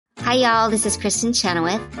Hi, y'all. This is Kristen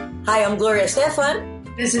Chenoweth. Hi, I'm Gloria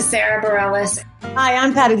Estefan. This is Sarah Bareilles. Hi,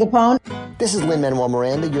 I'm Patti LuPone. This is Lin-Manuel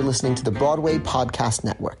Miranda. You're listening to the Broadway Podcast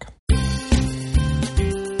Network.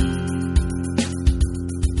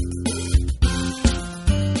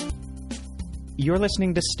 You're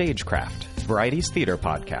listening to Stagecraft, Variety's theater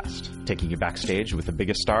podcast, taking you backstage with the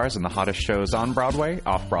biggest stars and the hottest shows on Broadway,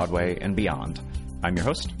 off-Broadway, and beyond. I'm your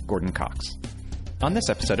host, Gordon Cox. On this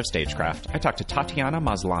episode of Stagecraft, I talked to Tatiana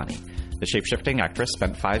Maslany. The shape-shifting actress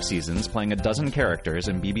spent 5 seasons playing a dozen characters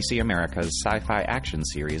in BBC America's sci-fi action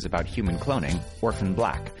series about human cloning, Orphan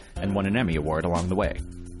Black, and won an Emmy Award along the way.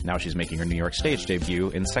 Now she's making her New York stage debut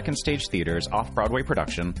in Second Stage Theater's off-Broadway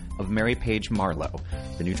production of Mary Page Marlowe,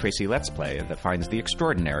 the new Tracy Letts play that finds the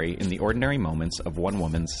extraordinary in the ordinary moments of one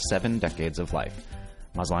woman's 7 decades of life.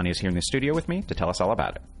 Maslany is here in the studio with me to tell us all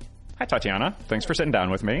about it. Hi, Tatiana. Thanks for sitting down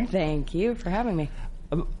with me. Thank you for having me.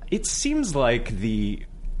 It seems like the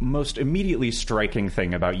most immediately striking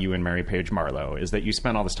thing about you and Mary Page Marlowe is that you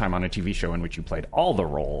spent all this time on a TV show in which you played all the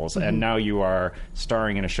roles, and now you are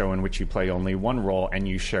starring in a show in which you play only one role and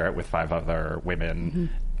you share it with 5 other women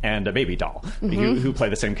and a baby doll who play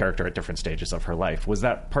the same character at different stages of her life. Was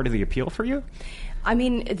that part of the appeal for you? I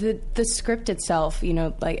mean, the script itself, you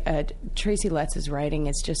know, like Tracy Letts' writing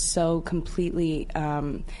is just so completely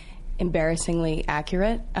embarrassingly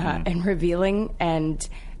accurate and revealing, and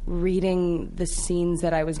reading the scenes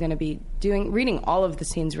that I was going to be doing, reading all of the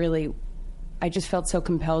scenes, really, I just felt so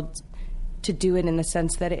compelled to do it in the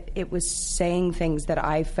sense that it was saying things that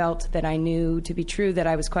I felt that I knew to be true, that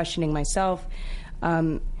I was questioning myself.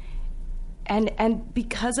 And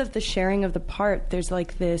because of the sharing of the part, there's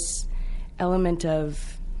like this element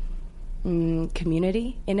of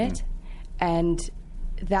community in it. And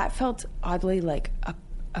that felt oddly like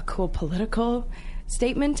a cool political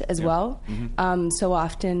statement as well. So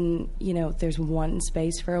often, you know, there's one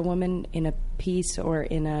space for a woman in a piece or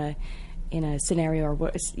in a scenario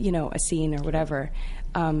or, you know, a scene or whatever.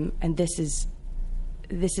 And this is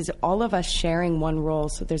all of us sharing one role.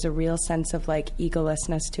 So there's a real sense of like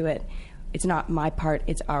egolessness to it. It's not my part,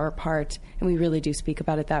 it's our part. And we really do speak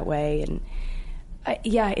about it that way. And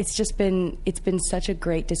it's been such a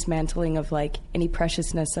great dismantling of like any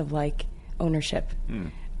preciousness of like ownership.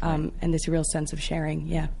 And this real sense of sharing,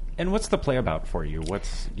 yeah. And what's the play about for you?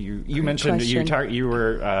 You mentioned you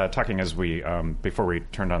were talking as we before we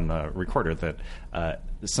turned on the recorder that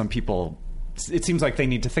some people, it seems like they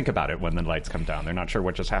need to think about it when the lights come down. They're not sure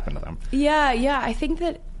what just happened to them. Yeah. I think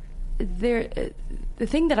that the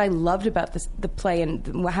thing that I loved about the play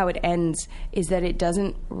and how it ends is that it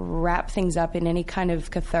doesn't wrap things up in any kind of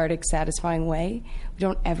cathartic, satisfying way. We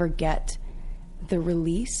don't ever get the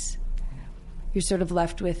release. You're sort of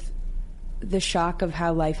left with the shock of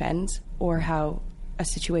how life ends or how a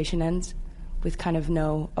situation ends, with kind of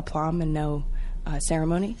no aplomb and no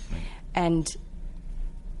ceremony. And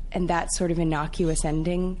that sort of innocuous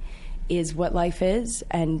ending is what life is.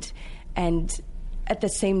 And at the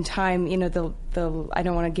same time, you know, the I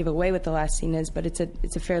don't want to give away what the last scene is, but it's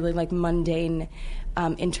a fairly like mundane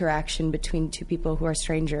interaction between 2 people who are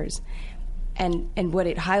strangers. And what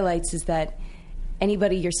it highlights is that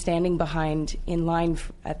anybody you're standing behind in line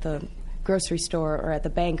at the grocery store or at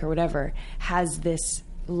the bank or whatever has this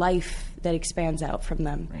life that expands out from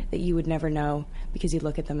them that you would never know, because you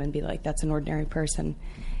look at them and be like, that's an ordinary person.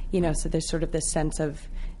 You know, so there's sort of this sense of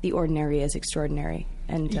the ordinary is extraordinary.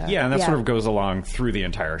 And and that sort of goes along through the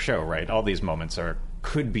entire show, right? All these moments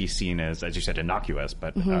could be seen as you said, innocuous,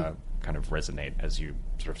 but kind of resonate as you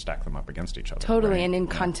sort of stack them up against each other. Totally, right? and in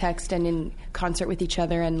context and in concert with each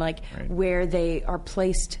other, and like where they are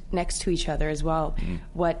placed next to each other as well.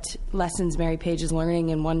 What lessons Mary Page is learning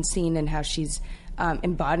in one scene and how she's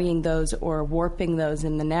embodying those or warping those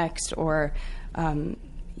in the next, or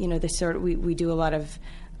you know, this sort of, we do a lot of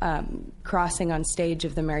crossing on stage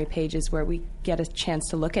of the Mary Pages where we get a chance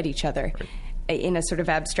to look at each other in a sort of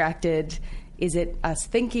abstracted, is it us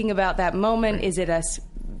thinking about that moment? Is it us,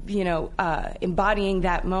 you know, embodying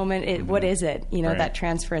that moment? What is it? You know, that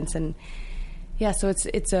transference. And so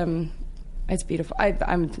it's beautiful.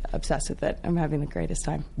 I'm obsessed with it. I'm having the greatest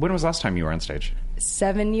time. When was the last time you were on stage?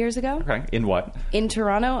 7 years ago. Okay. In what? In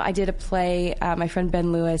Toronto. I did a play. My friend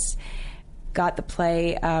Ben Lewis got the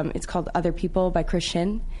play. It's called Other People by Chris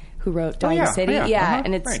Shin, who wrote Dying City.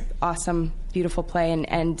 And it's awesome, beautiful play.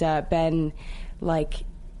 And Ben, like,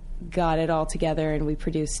 got it all together, and we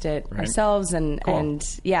produced it ourselves. And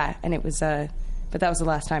it was, but that was the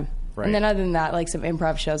last time. Right. And then other than that, like some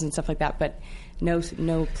improv shows and stuff like that, but no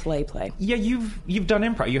play. Yeah, you've done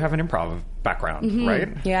improv. You have an improv background, right?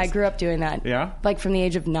 Yeah, I grew up doing that. Yeah? Like from the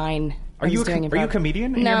age of 9. Are you a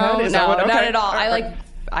comedian in No, your head? Is that what, not at all.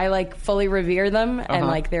 I like fully revere them and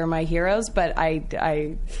like they're my heroes, but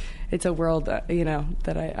I it's a world that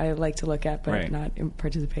I like to look at, but not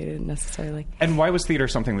participate in necessarily. And why was theater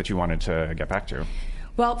something that you wanted to get back to?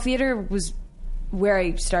 Well, theater was where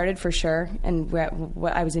I started for sure, and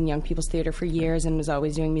I was in young people's theater for years, and was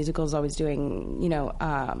always doing musicals, always doing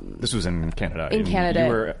This was in Canada. In Canada, you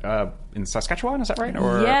were in Saskatchewan, is that right?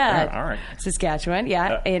 Or, yeah, all right. Saskatchewan,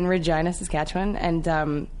 in Regina, Saskatchewan,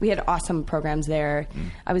 and we had awesome programs there.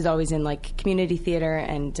 I was always in like community theater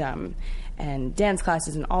and dance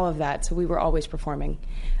classes and all of that, so we were always performing.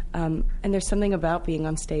 And there's something about being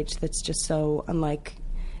on stage that's just so unlike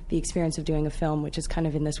the experience of doing a film, which is kind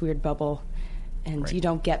of in this weird bubble, and you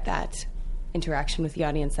don't get that interaction with the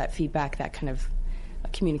audience, that feedback, that kind of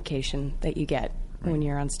communication that you get when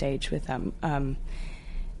you're on stage with them.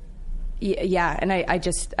 Yeah, and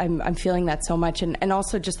I'm feeling that so much, and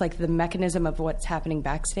also just like the mechanism of what's happening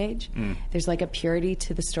backstage. There's like a purity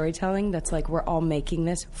to the storytelling that's like we're all making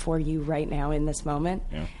this for you right now in this moment,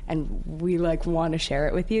 and we like want to share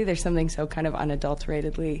it with you. There's something so kind of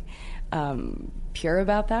unadulteratedly pure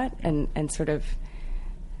about that, and sort of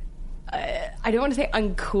I don't want to say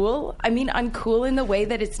uncool. I mean uncool in the way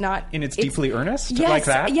that it's not. And it's deeply earnest, yes, like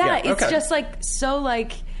that. Yeah, it's just like so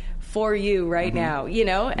like. For you right now,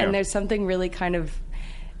 and there's something really kind of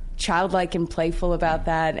childlike and playful about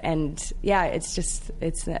that, and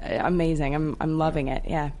it's amazing. I'm loving it.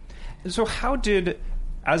 Yeah. So how did,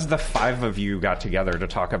 as the five of you got together to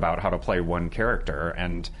talk about how to play one character,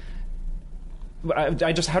 and how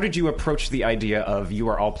did you approach the idea of you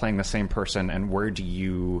are all playing the same person, and where do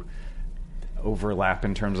you overlap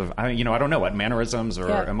in terms of I don't know what mannerisms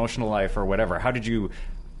or emotional life or whatever? How did you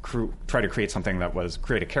try to create something that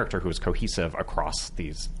create a character who was cohesive across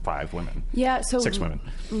these five women? Yeah, so 6 women.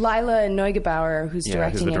 Lila Neugebauer, who's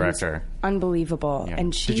directing, who's the director, is unbelievable. Yeah.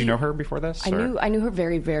 And did you know her before this? I knew her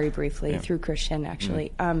very, very briefly through Christian,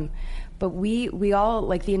 actually. But we all,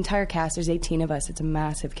 like the entire cast, there's 18 of us. It's a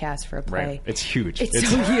massive cast for a play. Right. It's huge. It's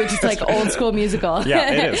so huge. It's like old school musical.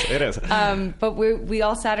 Yeah, it is. But we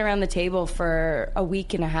all sat around the table for a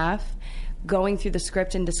week and a half, going through the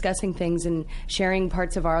script and discussing things and sharing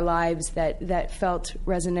parts of our lives that felt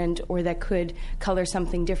resonant or that could color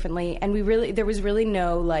something differently. And there was really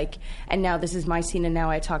no like, and now this is my scene and now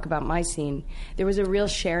I talk about my scene. There was a real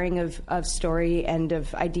sharing of story and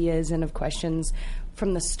of ideas and of questions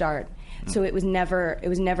from the start. So it was never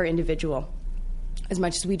individual, as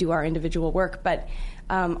much as we do our individual work. But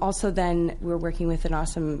also then we're working with an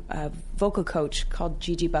awesome vocal coach called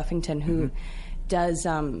Gigi Buffington, who does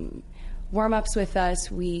warm-ups with us.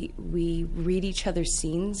 We read each other's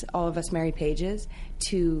scenes, all of us Mary Pages,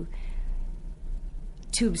 to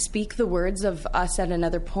speak the words of us at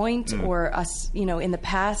another point or us, in the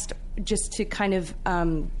past, just to kind of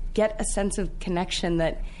get a sense of connection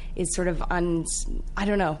that is sort of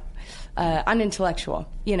unintellectual,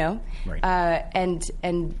 Right.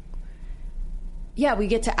 And yeah, we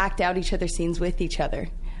get to act out each other's scenes with each other,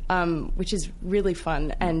 which is really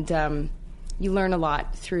fun. And you learn a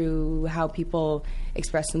lot through how people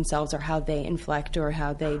express themselves or how they inflect or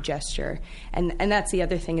how they gesture. And that's the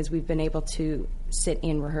other thing, is we've been able to sit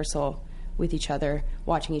in rehearsal with each other,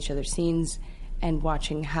 watching each other's scenes and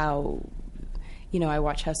watching how, I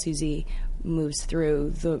watch how Susie moves through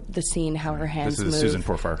the scene, how her hands move. This is Susan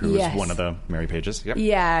Porfar, who is one of the Mary Pages. Yep.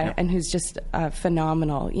 Yeah, yep. And who's just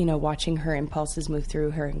phenomenal, watching her impulses move through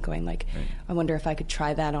her and going like, I wonder if I could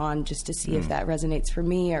try that on just to see if that resonates for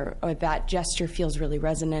me, or that gesture feels really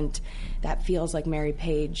resonant, that feels like Mary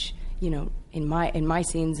Page, in my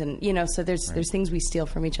scenes. And, so there's things we steal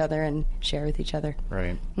from each other and share with each other.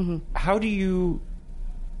 Right. Mm-hmm. How do you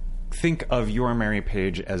think of your Mary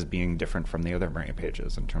Page as being different from the other Mary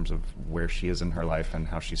Pages in terms of where she is in her life and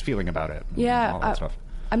how she's feeling about it? And all that stuff.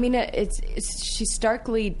 I mean, she's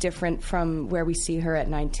starkly different from where we see her at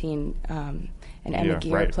 19. And Emma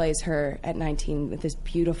Gear plays her at 19 with this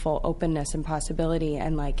beautiful openness and possibility.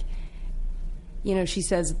 And she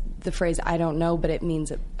says the phrase "I don't know," but it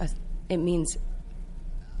means a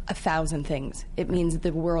 1,000 things. It means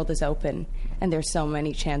the world is open, and there's so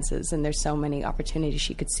many chances, and there's so many opportunities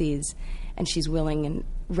she could seize, and she's willing and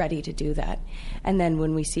ready to do that. And then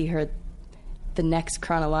when we see her, the next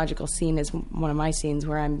chronological scene is one of my scenes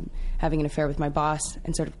where I'm having an affair with my boss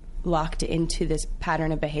and sort of locked into this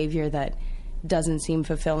pattern of behavior that doesn't seem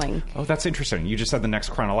fulfilling. Oh, that's interesting. You just said the next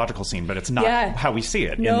chronological scene, but it's not how we see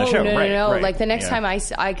it in the show. No. Right. Like the next time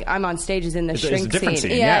I'm on stage is in the shrink it's a different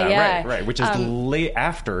scene. Yeah. Right. Which is late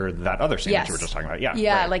after that other scene that you were just talking about.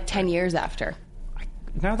 Yeah. Like 10 years after.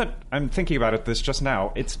 now that I'm thinking about it this just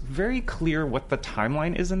now, it's very clear what the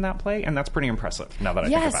timeline is in that play, and that's pretty impressive now that I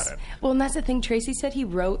think about it. Well, and that's the thing. Tracy said he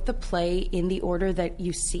wrote the play in the order that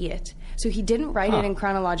you see it. So he didn't write it in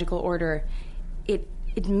chronological order.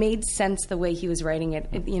 It made sense the way he was writing it,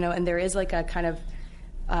 and there is like a kind of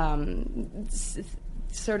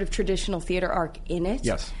sort of traditional theater arc in it.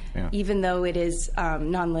 Yes. Yeah. Even though it is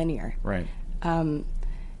nonlinear. Right.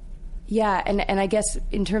 Yeah, and I guess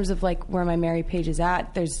in terms of like where my Mary Page is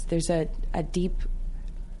at, there's a deep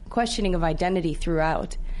questioning of identity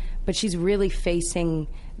throughout, but she's really facing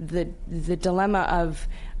the dilemma of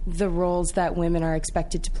the roles that women are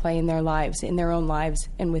expected to play in their lives, in their own lives,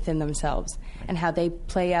 and within themselves, and how they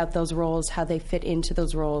play out those roles, how they fit into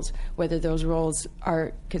those roles, whether those roles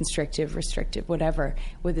are constrictive, restrictive, whatever,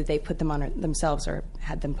 whether they put them on themselves or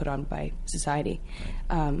had them put on by society,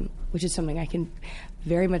 which is something I can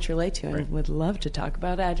very much relate to and would love to talk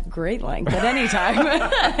about at great length at any time.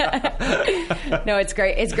 No, it's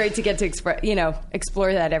great. It's great to get to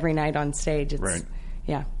explore that every night on stage. It's,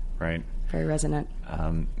 yeah. Right. Very resonant.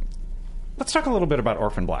 Let's talk a little bit about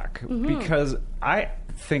Orphan Black, because I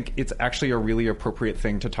think it's actually a really appropriate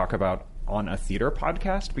thing to talk about on a theater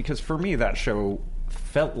podcast, because for me that show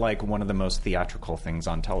felt like one of the most theatrical things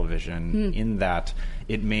on television in that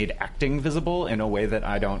it made acting visible in a way that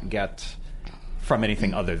I don't get from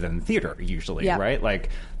anything other than theater usually, right? Like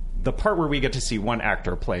the part where we get to see one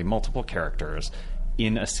actor play multiple characters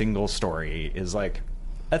in a single story is like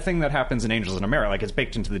a thing that happens in Angels in America. Like it's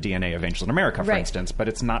baked into the DNA of Angels in America, for instance, but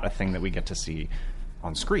it's not a thing that we get to see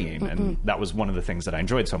on screen. And that was one of the things that I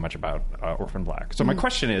enjoyed so much about Orphan Black. So my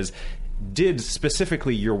question is, did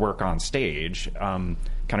specifically your work on stage kind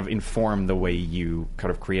of inform the way you kind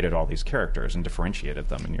of created all these characters and differentiated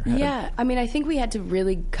them in your head? Yeah, I mean, I think we had to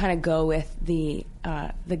really kind of go with the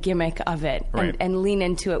gimmick of it and lean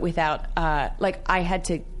into it without, I had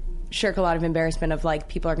to shirk a lot of embarrassment of like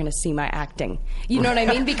people are going to see my acting. You know what I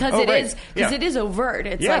mean? Because it is overt.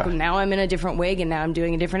 It's like now I'm in a different wig and now I'm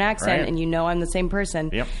doing a different accent and I'm the same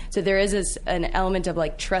person. Yep. So there is an element of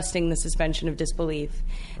like trusting the suspension of disbelief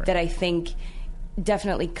that I think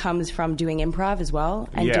definitely comes from doing improv as well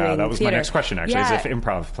and doing that was theater. My next question actually, is if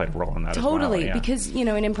improv played a role in that totally, as well. Because in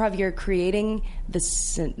improv you're creating the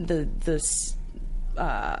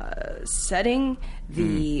setting,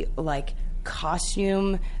 the like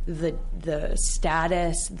costume, the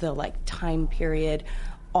status, the like time period,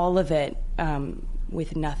 all of it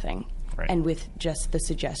with nothing. And with just the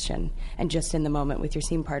suggestion and just in the moment with your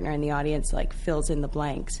scene partner and the audience like fills in the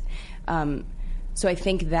blanks. So I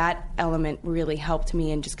think that element really helped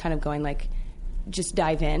me in just kind of going like, just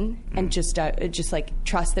dive in and just like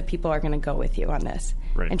trust that people are going to go with you on this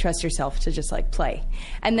and trust yourself to just like play.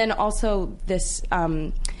 And then also this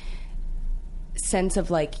sense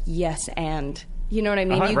of like yes and, you know what I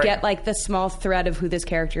mean? You get like the small thread of who this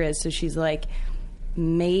character is. So she's like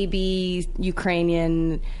maybe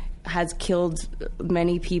Ukrainian, has killed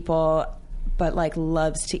many people, but like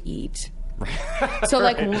loves to eat. So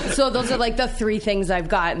like so those are like the three things I've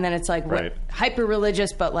got, and then it's like hyper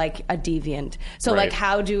religious but like a deviant. So like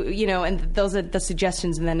how do and those are the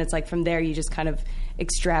suggestions, and then it's like from there you just kind of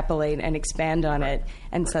extrapolate and expand on it,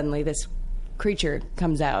 and suddenly this creature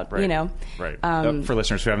comes out, For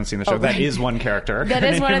listeners who haven't seen the show, that is one character. That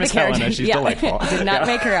is one of the characters. Helena. She's delightful. Did not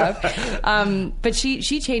make her up. But she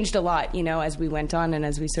changed a lot, as we went on and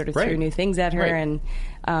as we sort of threw new things at her. And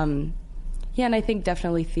and I think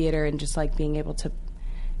definitely theater and just like being able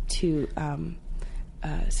to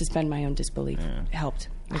suspend my own disbelief helped.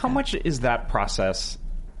 How much is that process,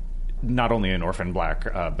 not only in Orphan Black,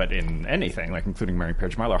 but in anything, like including Mary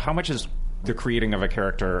Page Milo, how much is the creating of a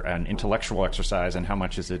character an intellectual exercise, and how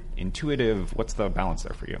much is it intuitive? What's the balance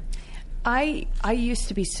there for you? I used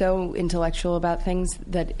to be so intellectual about things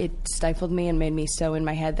that it stifled me and made me so in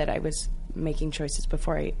my head that I was making choices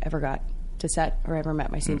before I ever got to set or ever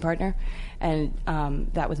met my scene partner, and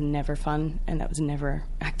that was never fun, and that was never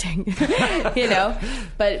acting,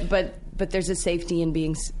 But there's a safety in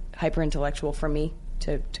being hyper intellectual for me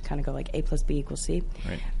to kind of go like A plus B equals C.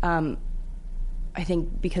 I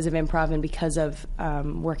think because of improv and because of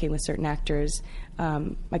working with certain actors,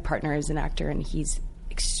 my partner is an actor and he's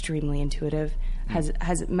extremely intuitive,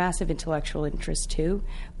 has massive intellectual interest too,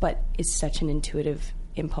 but is such an intuitive,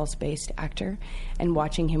 impulse-based actor. And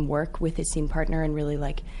watching him work with his scene partner and really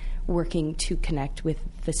like working to connect with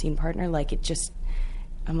the scene partner, like it just,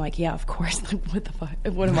 I'm like, yeah, of course. What the fuck?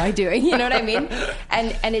 What am I doing? You know what I mean?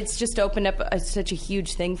 And it's just opened up such a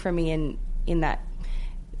huge thing for me in that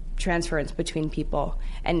transference between people,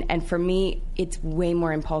 and for me it's way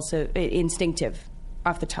more instinctive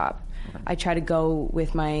off the top. I try to go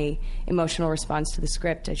with my emotional response to the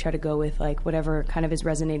script. I try to go with like whatever kind of is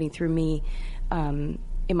resonating through me in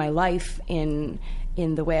my life, in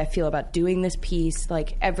the way I feel about doing this piece.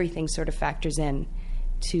 Like everything sort of factors in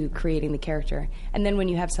to creating the character. And then when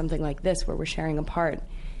you have something like this where we're sharing a part,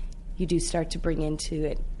 you do start to bring into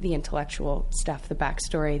it the intellectual stuff, the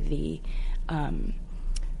backstory,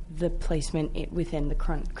 the placement within the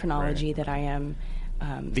chronology that I am.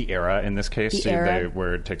 The era in this case,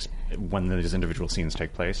 where it takes when these individual scenes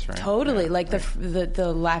take place, right? Totally, yeah, like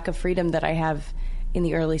the lack of freedom that I have in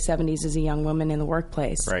the early 70s as a young woman in the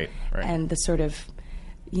workplace, right. And the sort of,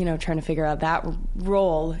 trying to figure out that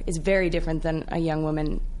role is very different than a young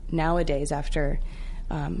woman nowadays. After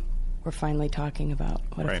we're finally talking about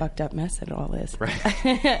what a fucked up mess it all is,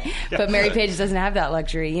 right? But Mary Page doesn't have that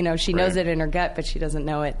luxury. She knows it in her gut, but she doesn't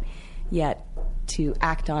know it yet to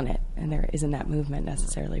act on it, and there isn't that movement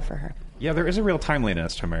necessarily for her. Yeah, there is a real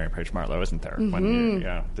timeliness to Mary Page Marlowe, isn't there?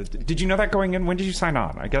 Mm-hmm. Did you know that going in? When did you sign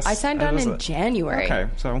on? I guess I signed on in January. Okay,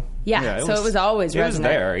 so it was always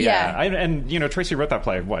resonant. It was there. Yeah. And Tracy wrote that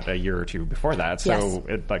play a year or two before that, so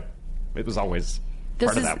it was always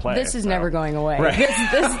part of that play. This is never going away. Right.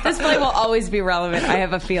 This play will always be relevant. I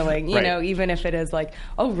have a feeling, even if it is like,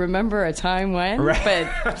 remember a time when? Right.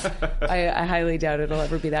 But I highly doubt it'll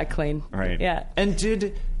ever be that clean. Right. Yeah. And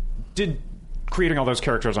did creating all those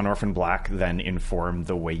characters on Orphan Black then inform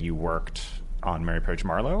the way you worked on Mary Page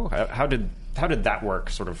Marlowe? How did that work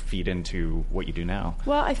sort of feed into what you do now?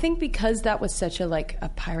 Well, I think because that was such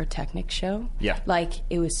a pyrotechnic show. Yeah.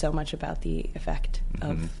 It was so much about the effect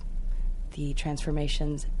of the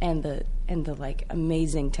transformations and the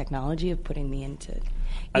amazing technology of putting me into,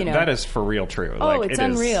 that is for real true. It's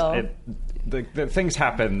unreal. The things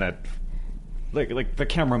happen that. Like the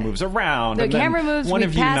camera moves around. The and camera then moves. One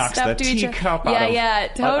of you knocks the teacup out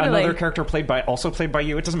of totally. Another character played by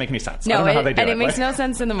you. It doesn't make any sense. No, I don't know how they do it makes no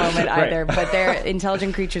sense in the moment either. Right. But their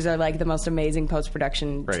intelligent creatures are like the most amazing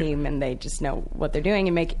post-production team, and they just know what they're doing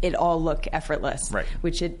and make it all look effortless. Right.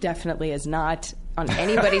 Which it definitely is not on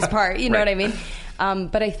anybody's part. You know what I mean?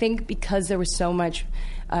 But I think because there was so much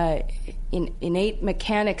innate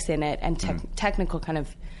mechanics in it and technical kind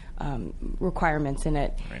of requirements in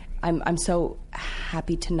it. Right. I'm so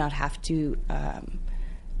happy to not have to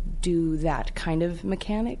do that kind of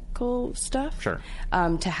mechanical stuff. Sure.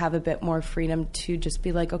 To have a bit more freedom to just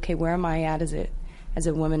be like, okay, where am I at as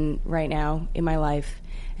a woman right now in my life,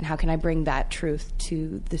 and how can I bring that truth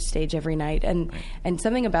to the stage every night? And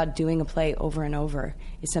something about doing a play over and over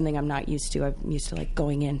is something I'm not used to. I'm used to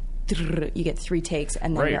going in. You get 3 takes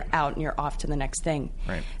and then you're out and you're off to the next thing.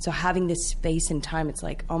 Right. So having this space and time, it's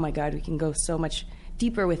like, oh my God, we can go so much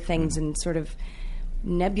deeper with things and sort of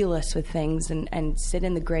nebulous with things and sit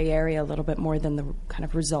in the gray area a little bit more than the kind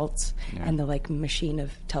of results and the machine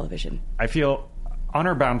of television. I feel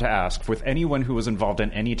honor bound to ask, with anyone who was involved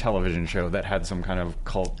in any television show that had some kind of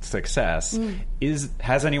cult success,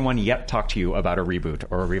 has anyone yet talked to you about a reboot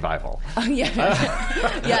or a revival? Oh, yeah.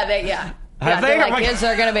 Yeah. Have they? Like, is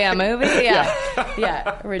there going to be a movie?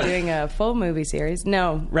 Yeah. We're doing a full movie series.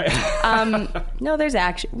 No. Right. No, there's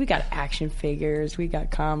action. We got action figures. We got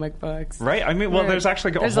comic books. Right. I mean, there's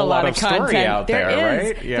actually a whole lot of content. story out there,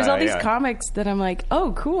 right? Yeah, there's all these comics that I'm like,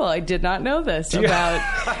 oh, cool. I did not know this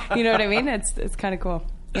about, you know what I mean? It's kind of cool.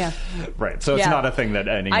 Yeah. Right. So it's not a thing that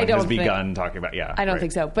anyone has begun talking about. Yeah. I don't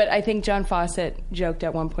think so. But I think John Fawcett joked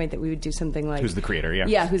at one point that we would do something like... Who's the creator,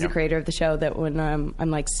 who's the creator of the show, that when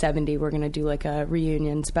I'm 70, we're going to do a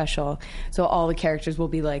reunion special. So all the characters will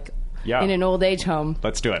be in an old age home.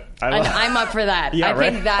 Let's do it. I'm up for that. I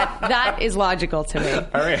think that is logical to me.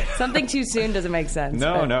 All right. Something too soon doesn't make sense.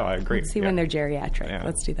 No, I agree. Let's see when they're geriatric. Yeah.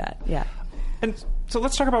 Let's do that. Yeah. And so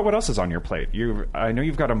let's talk about what else is on your plate. I know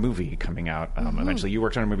you've got a movie coming out eventually. You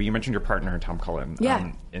worked on a movie. You mentioned your partner, Tom Cullen.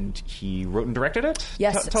 Yeah. And he wrote and directed it?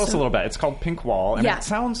 Yes. Tell us a little bit. It's called Pink Wall, and it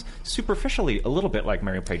sounds superficially a little bit like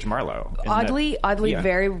Mary Page Marlowe. Oddly,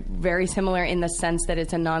 very, very similar in the sense that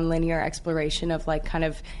it's a nonlinear exploration of kind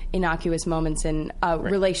of innocuous moments in a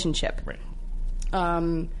relationship.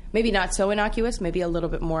 Right. Maybe not so innocuous, maybe a little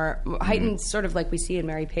bit more heightened, sort of like we see in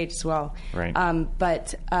Mary Page as well. Right.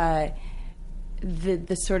 But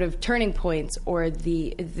the sort of turning points, or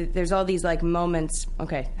there's all these moments.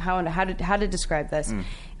 Okay, how to describe this?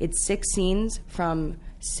 It's 6 scenes from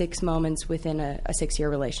 6 moments within a 6-year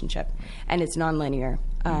relationship, and it's nonlinear.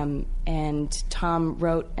 And Tom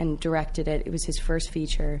wrote and directed it. It was his first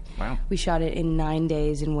feature. Wow. We shot it in 9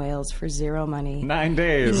 days in Wales for 0 money. 9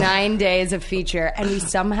 days. 9 days of feature, and we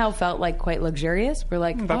somehow felt quite luxurious. We're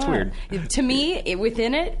like, that's weird. To me,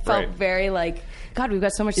 within it felt very God, we've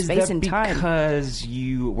got so much space and time. Because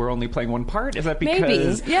you were only playing one part? Is that because...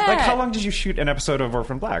 Maybe, yeah. Like, how long did you shoot an episode of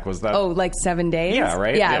Orphan Black? Was that... Oh, like 7 days? Yeah,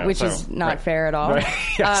 right? Yeah, which is not fair at all. Right.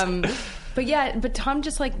 Yes. But Tom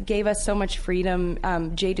just, like, gave us so much freedom.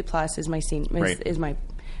 Jay Duplass is my scene... is my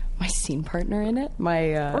scene partner in it.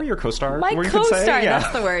 Or your co-star. My co-star, yeah.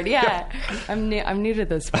 that's the word, yeah. I'm new to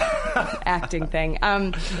this acting thing.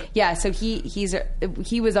 So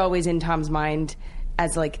he was always in Tom's mind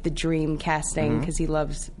as, like, the dream casting, because he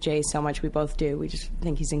loves Jay so much. We both do. We just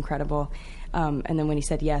think he's incredible. And then when he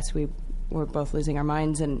said yes, we were both losing our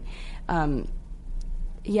minds. And,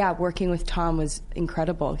 working with Tom was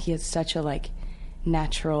incredible. He has such a, like,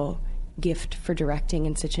 natural gift for directing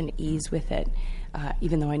and such an ease with it.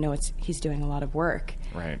 Even though I know he's doing a lot of work,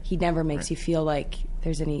 right. He never makes you feel like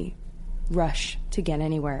there's any rush to get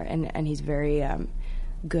anywhere, and he's very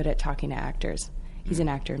good at talking to actors. He's an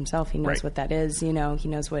actor himself. He knows what that is. You know, he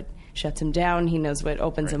knows what shuts him down. He knows what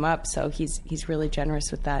opens him up. So he's really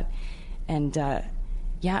generous with that. And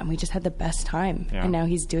and we just had the best time. Yeah. And now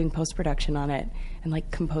he's doing post-production on it and,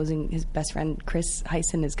 like, composing. His best friend Chris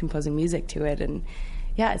Heisen is composing music to it, and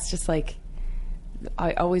it's just like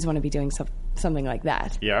I always want to be doing something like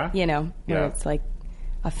that. Yeah. You know, where it's like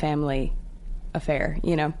a family affair,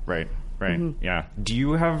 you know? Right. Yeah. Do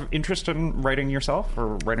you have interest in writing yourself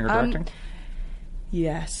or writing or directing?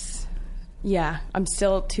 Yes. Yeah. I'm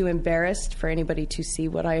still too embarrassed for anybody to see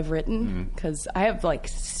what I've written, because I have, like,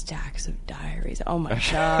 stacks of diaries. Oh my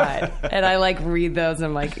God. And I, like, read those and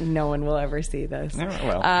I'm like, no one will ever see this. Oh,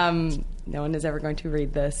 well. No one is ever going to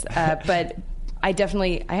read this. But I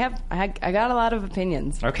definitely, I got a lot of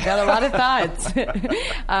opinions. Okay. I got a lot of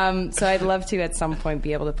thoughts. So I'd love to at some point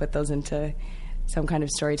be able to put those into some kind of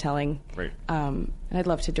storytelling. Right. And I'd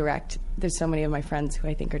love to direct. There's so many of my friends who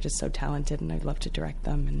I think are just so talented, and I'd love to direct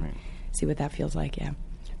them and see what that feels like. Yeah.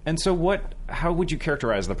 And so how would you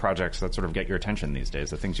characterize the projects that sort of get your attention these days,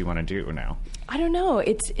 the things you want to do now? I don't know.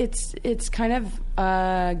 It's kind of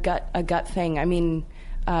a gut thing. I mean,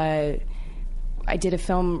 I did a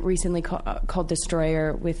film recently called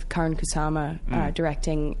Destroyer with Karyn Kusama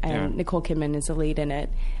directing, and Nicole Kidman is the lead in it.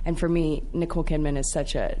 And for me, Nicole Kidman is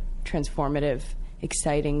such a transformative,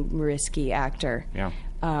 exciting, risky actor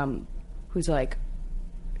who's, like,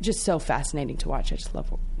 just so fascinating to watch. I just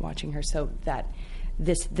love watching her. So that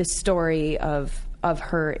this story of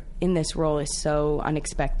her in this role is so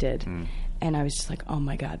unexpected. And I was just like, oh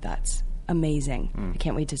my God, that's amazing. I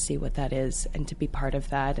can't wait to see what that is and to be part of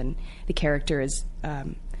that. And the character is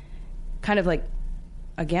kind of like,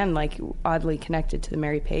 again, like oddly connected to the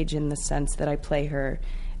Mary Page in the sense that I play her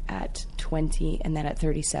at 20 and then at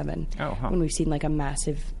 37 when we've seen, like, a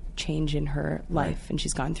massive change in her life, and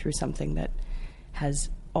she's gone through something that has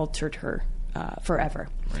altered her forever.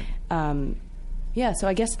 So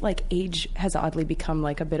I guess, like, age has oddly become,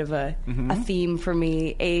 like, a bit of a theme for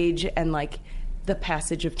me. Age and, like, the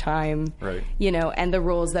passage of time, you know, and the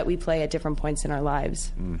roles that we play at different points in our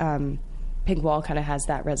lives. Pink Wall kind of has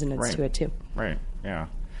that resonance to it too. Right. Yeah.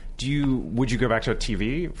 Would you go back to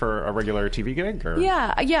TV for a regular TV gig? Or?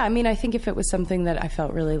 Yeah. I mean, I think if it was something that I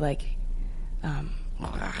felt really, like,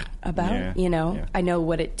 about, you know, I know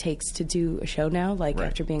what it takes to do a show now, like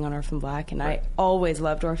after being on Orphan Black, and I always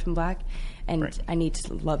loved Orphan Black, and I need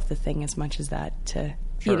to love the thing as much as that to,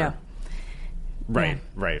 you know. Right.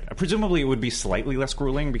 Presumably it would be slightly less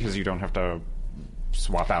grueling because you don't have to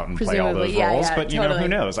swap out and play all those roles, but you know, who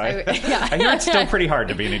knows? I hear it's still pretty hard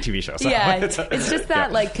to be in a TV show. So it's just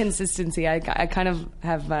that like consistency. I kind of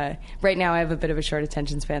have right now I have a bit of a short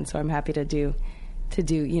attention span, so I'm happy to do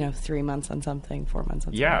 3 months on something, 4 months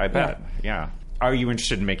on something. I bet. Yeah. Are you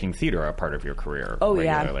interested in making theater a part of your career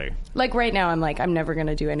regularly? Yeah. Like right now, I'm like, I'm never going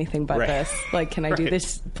to do anything but this. Like, can I do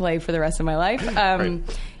this play for the rest of my life?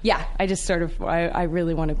 Yeah, I just sort of, I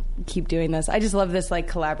really want to keep doing this. I just love this, like,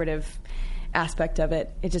 collaborative aspect of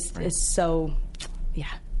it. It just is so,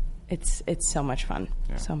 it's so much fun.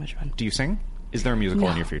 Yeah. So much fun. Do you sing? Is there a musical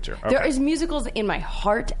in your future? Okay. There is musicals in my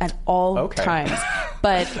heart at all times,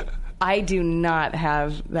 but I do not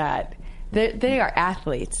have that. They are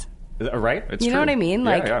athletes. Right? It's you know true. what I mean?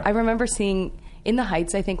 Like, I remember seeing In the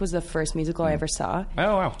Heights, I think, was the first musical I ever saw.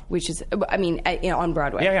 Oh, wow. Which is, I mean, on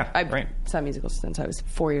Broadway. I saw musicals since I was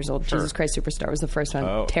 4 years old. Jesus Christ Superstar was the first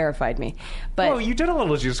one. Terrified me. But you did a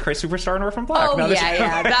little Jesus Christ Superstar in Orphan Black.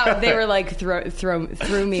 Oh, they were like,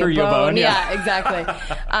 threw me a bone. Yeah, exactly.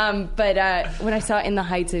 But when I saw In the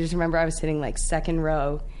Heights, I just remember I was sitting, like, second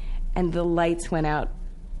row, and the lights went out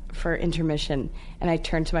for intermission, and I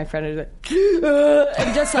turned to my friend and was like,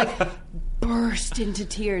 and just like burst into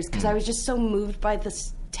tears because I was just so moved by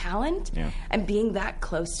this talent and being that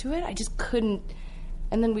close to it. I just couldn't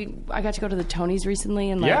And then I got to go to the Tonys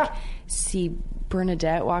recently and see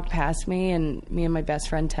Bernadette walk past me, and me and my best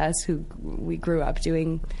friend Tess, who we grew up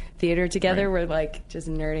doing theater together, were like just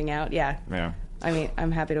nerding out. Yeah. I mean,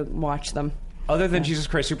 I'm happy to watch them. Other than Jesus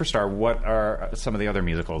Christ Superstar, what are some of the other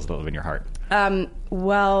musicals that live in your heart? Into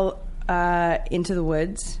the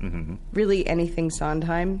Woods. Mm-hmm. Really anything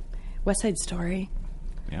Sondheim. West Side Story.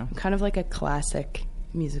 Yeah. I'm kind of like a classic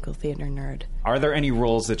musical theater nerd. Are there any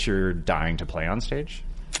roles that you're dying to play on stage?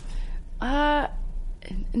 No,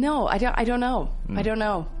 I don't know. I don't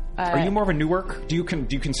know. Are you more of a new work? Do you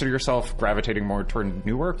consider yourself gravitating more toward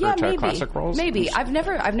new work or to classic roles? Maybe. I've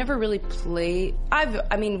never really played.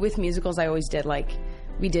 With musicals, I always did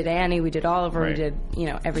we did Annie, we did Oliver, we did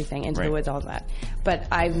everything, Into the Woods, all of that. But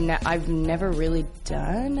I've never really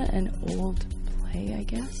done an old play, I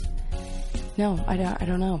guess. No, I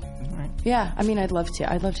don't know. Right. Yeah, I mean, I'd love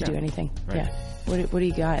to. I'd love to do anything. Right. Yeah. What do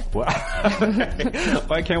you got? Well,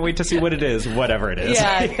 I can't wait to see what it is, whatever it is.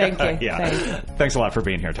 Yeah, thank you. Thanks a lot for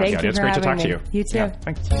being here, Tatiana. It's great to talk to you. You too. Yeah,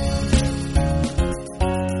 thanks.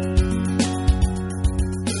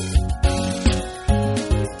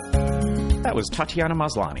 That was Tatiana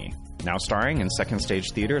Maslany, now starring in Second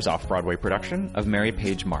Stage Theater's off-Broadway production of Mary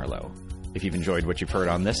Page Marlowe. If you've enjoyed what you've heard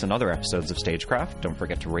on this and other episodes of Stagecraft, don't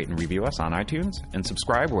forget to rate and review us on iTunes and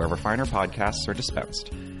subscribe wherever finer podcasts are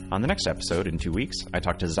dispensed. On the next episode, in 2 weeks, I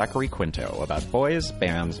talk to Zachary Quinto about boys,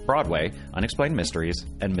 bands, Broadway, unexplained mysteries,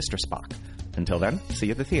 and Mr. Spock. Until then, see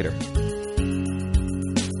you at the theater.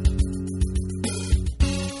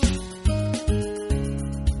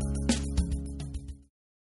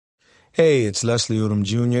 Hey, it's Leslie Odom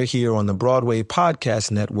Jr. here on the Broadway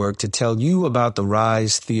Podcast Network to tell you about the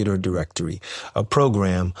Rise Theater Directory, a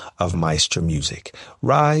program of Maestro Music.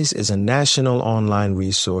 Rise is a national online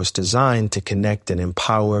resource designed to connect and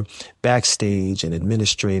empower backstage and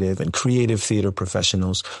administrative and creative theater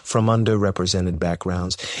professionals from underrepresented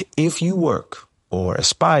backgrounds. If you work or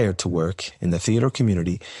aspire to work in the theater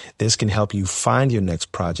community, this can help you find your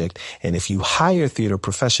next project. And if you hire theater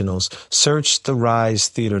professionals, search the Rise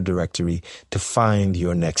Theater Directory to find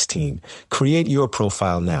your next team. Create your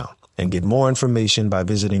profile now and get more information by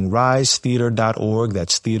visiting risetheater.org.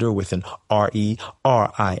 That's theater with an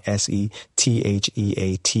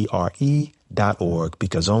RERISETHEATRE.org,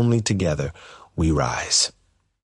 because only together we rise.